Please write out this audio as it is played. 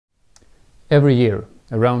Every year,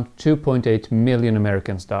 around 2.8 million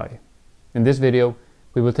Americans die. In this video,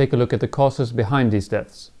 we will take a look at the causes behind these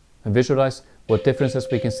deaths and visualize what differences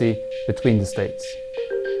we can see between the states.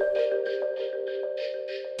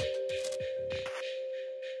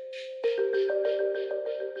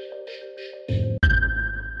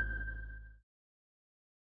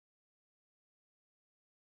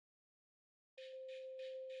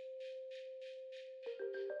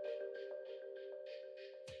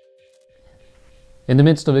 In the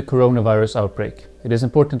midst of the coronavirus outbreak, it is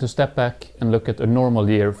important to step back and look at a normal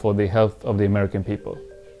year for the health of the American people.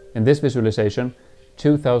 In this visualization,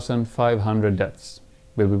 2,500 deaths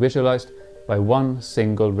will be visualized by one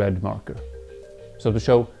single red marker. So to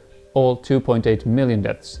show all 2.8 million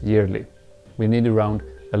deaths yearly, we need around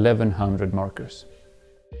 1,100 markers.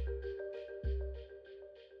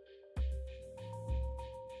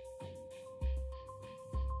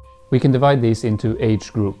 We can divide these into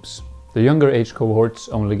age groups. The younger age cohorts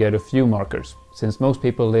only get a few markers, since most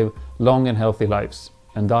people live long and healthy lives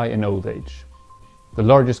and die in old age. The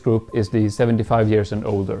largest group is the 75 years and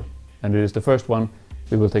older, and it is the first one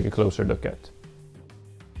we will take a closer look at.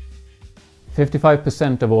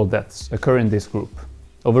 55% of all deaths occur in this group,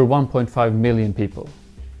 over 1.5 million people.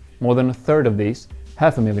 More than a third of these,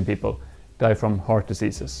 500,000 people, die from heart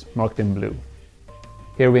diseases, marked in blue.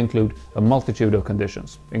 Here we include a multitude of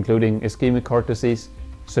conditions, including ischemic heart disease,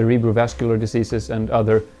 cerebrovascular diseases and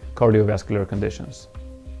other cardiovascular conditions.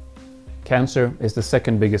 Cancer is the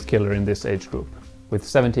second biggest killer in this age group, with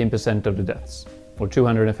 17% of the deaths, or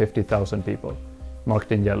 250,000 people,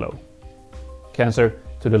 marked in yellow. Cancer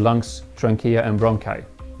to the lungs, trachea and bronchi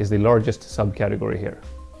is the largest subcategory here.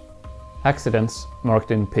 Accidents,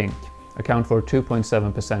 marked in pink, account for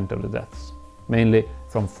 2.7% of the deaths, mainly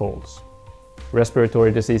from falls.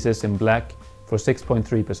 Respiratory diseases in black for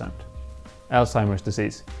 6.3%. Alzheimer's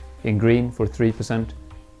disease in green for 3%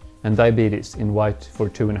 and diabetes in white for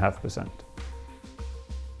 2.5%.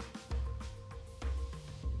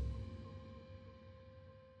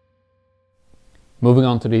 Moving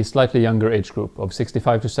on to the slightly younger age group of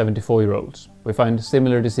 65 to 74-year-olds, we find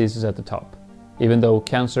similar diseases at the top, even though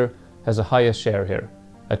cancer has a highest share here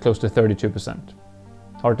at close to 32%.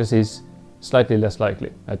 Heart disease slightly less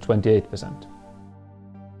likely at 28%.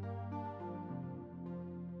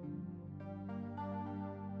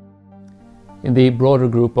 In the broader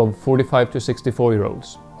group of 45 to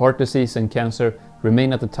 64-year-olds, heart disease and cancer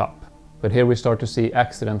remain at the top, but here we start to see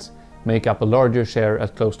accidents make up a larger share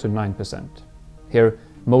at close to 9%. Here,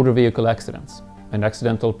 motor vehicle accidents and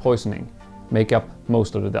accidental poisoning make up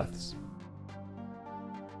most of the deaths.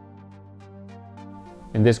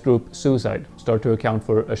 In this group, suicide starts to account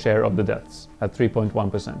for a share of the deaths at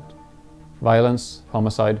 3.1%. Violence,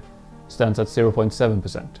 homicide, stands at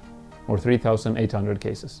 0.7%, or 3,800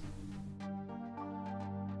 cases.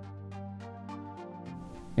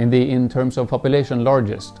 In terms of population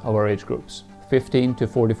largest of our age groups, 15 to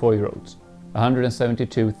 44-year-olds,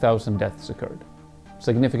 172,000 deaths occurred,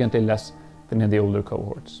 significantly less than in the older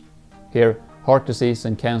cohorts. Here, heart disease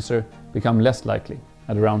and cancer become less likely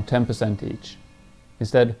at around 10% each.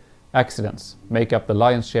 Instead, accidents make up the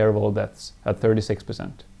lion's share of all deaths at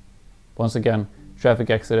 36%. Once again, traffic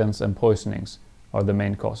accidents and poisonings are the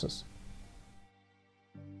main causes.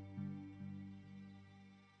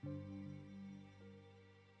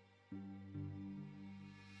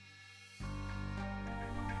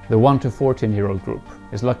 The 1 to 14-year-old group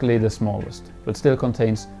is luckily the smallest, but still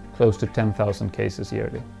contains close to 10,000 cases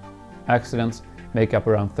yearly. Accidents make up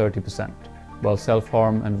around 30%, while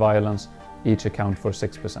self-harm and violence each account for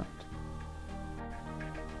 6%.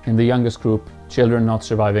 In the youngest group, children not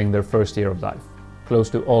surviving their first year of life, close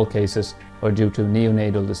to all cases are due to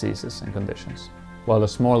neonatal diseases and conditions, while a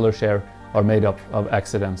smaller share are made up of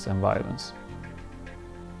accidents and violence.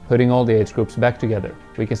 Putting all the age groups back together,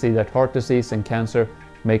 we can see that heart disease and cancer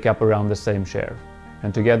make up around the same share,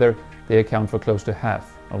 and together they account for close to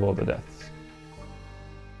half of all the deaths.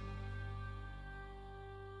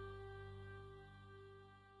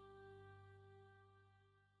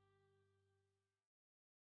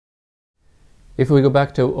 If we go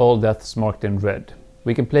back to all deaths marked in red,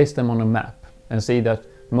 we can place them on a map and see that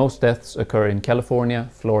most deaths occur in California,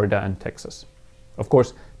 Florida and Texas. Of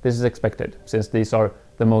course, this is expected, since these are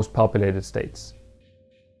the most populated states.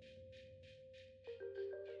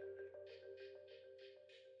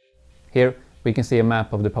 Here we can see a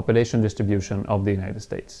map of the population distribution of the United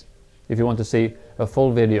States. If you want to see a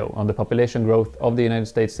full video on the population growth of the United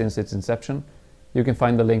States since its inception, you can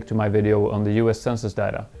find the link to my video on the US Census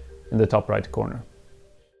data in the top right corner.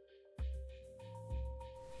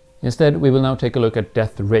 Instead, we will now take a look at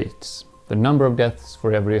death rates. the number of deaths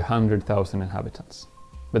for every 100,000 inhabitants.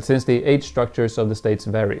 But since the age structures of the states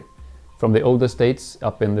vary, from the oldest states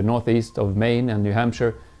up in the northeast of Maine and New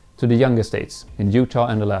Hampshire to the youngest states in Utah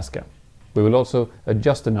and Alaska, we will also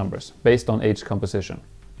adjust the numbers based on age composition,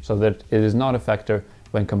 so that it is not a factor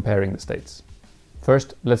when comparing the states.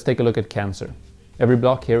 First, let's take a look at cancer. Every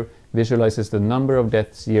block here visualizes the number of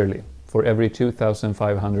deaths yearly for every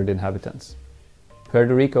 2,500 inhabitants.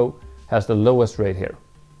 Puerto Rico has the lowest rate here,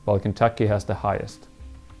 while Kentucky has the highest.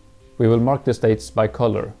 We will mark the states by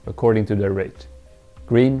color according to their rate.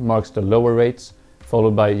 Green marks the lower rates,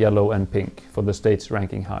 followed by yellow and pink for the states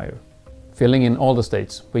ranking higher. Filling in all the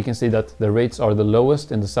states, we can see that the rates are the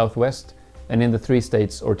lowest in the southwest and in the 3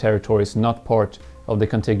 states or territories not part of the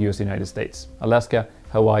contiguous United States: Alaska,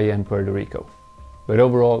 Hawaii and Puerto Rico. But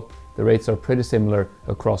overall, the rates are pretty similar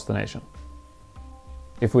across the nation.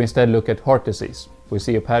 If we instead look at heart disease, we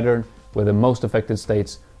see a pattern where the most affected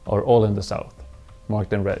states are all in the south,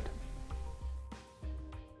 marked in red.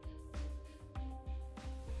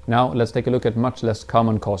 Now let's take a look at much less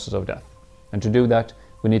common causes of death. And to do that,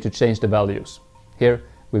 we need to change the values. Here,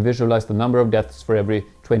 we visualize the number of deaths for every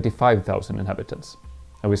 25,000 inhabitants.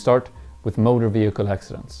 And we start with motor vehicle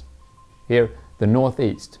accidents. Here, the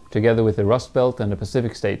Northeast, together with the Rust Belt and the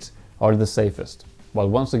Pacific states, are the safest, while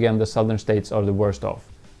once again the southern states are the worst off,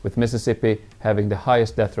 with Mississippi having the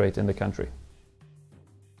highest death rate in the country.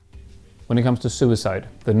 When it comes to suicide,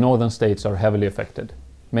 the northern states are heavily affected,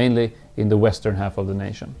 mainly in the western half of the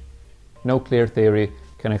nation. No clear theory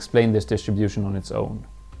can explain this distribution on its own,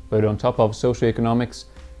 but on top of socioeconomics,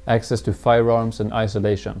 access to firearms and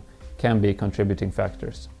isolation can be contributing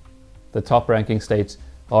factors. The top-ranking states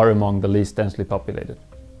are among the least densely populated.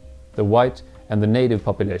 The white and the native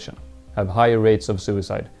population have higher rates of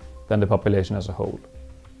suicide than the population as a whole,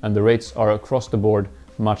 and the rates are across the board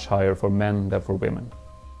much higher for men than for women.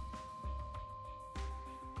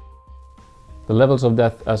 The levels of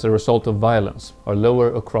death as a result of violence are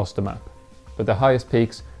lower across the map, but the highest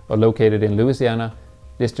peaks are located in Louisiana,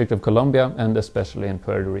 District of Columbia and especially in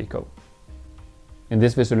Puerto Rico. In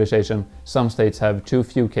this visualization, some states have too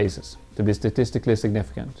few cases to be statistically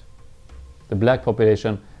significant. The black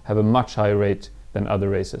population have a much higher rate than other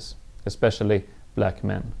races, especially black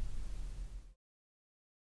men.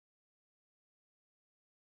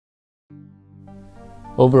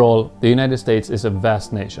 Overall, the United States is a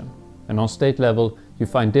vast nation, and on state level you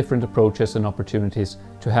find different approaches and opportunities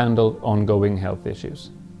to handle ongoing health issues.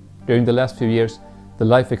 During the last few years, the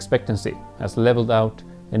life expectancy has leveled out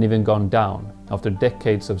and even gone down after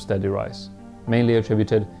decades of steady rise, mainly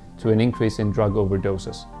attributed to an increase in drug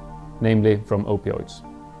overdoses, namely from opioids.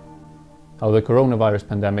 How the coronavirus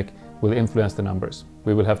pandemic will influence the numbers,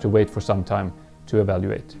 we will have to wait for some time to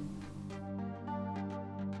evaluate.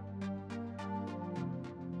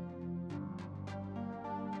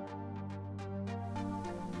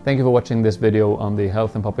 Thank you for watching this video on the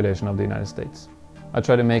health and population of the United States. I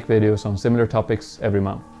try to make videos on similar topics every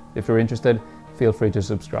month. If you're interested, feel free to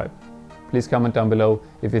subscribe. Please comment down below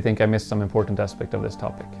if you think I missed some important aspect of this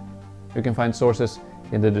topic. You can find sources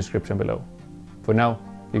in the description below. For now,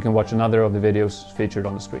 you can watch another of the videos featured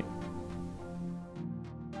on the screen.